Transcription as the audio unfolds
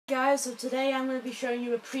Guys, so today I'm going to be showing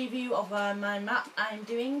you a preview of my map I'm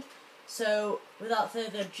doing. So without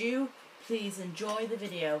further ado, please enjoy the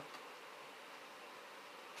video.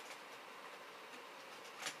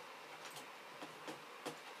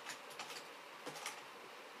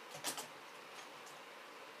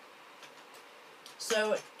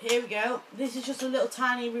 So here we go. This is just a little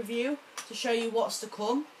tiny review to show you what's to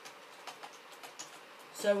come.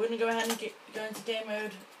 So we're going to go ahead and go into game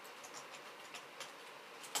mode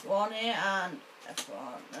 1 here and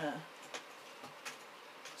F1.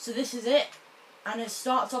 So this is it, and it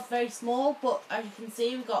starts off very small, but as you can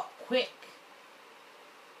see we've got quick,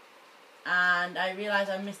 and I realise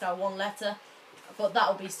I missed out one letter, but that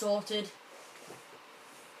will be sorted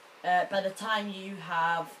by the time you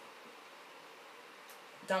have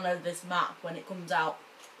downloaded this map when it comes out.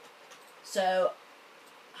 So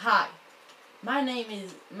hi, my name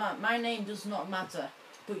does not matter,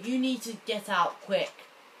 but you need to get out quick.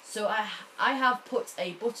 So I have put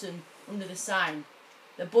a button under the sign.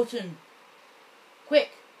 The button,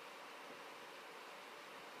 quick,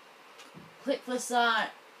 click the sign,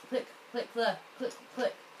 click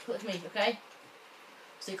me, okay?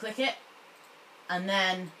 So you click it, and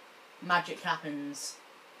then magic happens.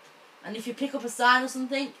 And if you pick up a sign or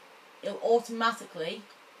something, it'll automatically,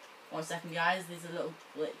 1 second guys, there's a little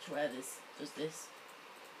glitch where this does this.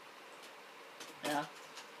 Yeah.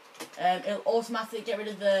 It'll automatically get rid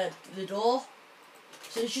of the door.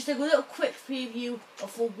 So it's just a little quick preview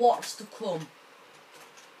of what's to come.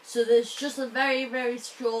 So there's just a very, very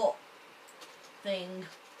short thing.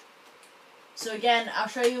 So again, I'll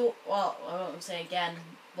show you, well, I won't say again,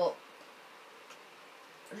 but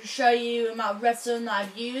I'll just show you the amount of redstone that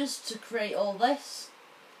I've used to create all this.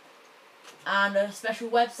 And a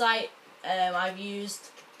special website I've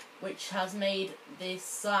used which has made this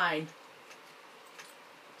sign.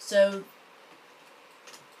 So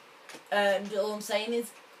all I'm saying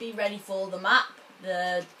is be ready for the map.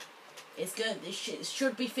 It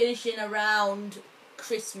should be finishing around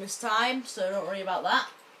Christmas time, so don't worry about that.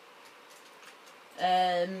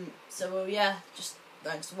 So yeah, just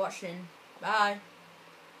thanks for watching. Bye.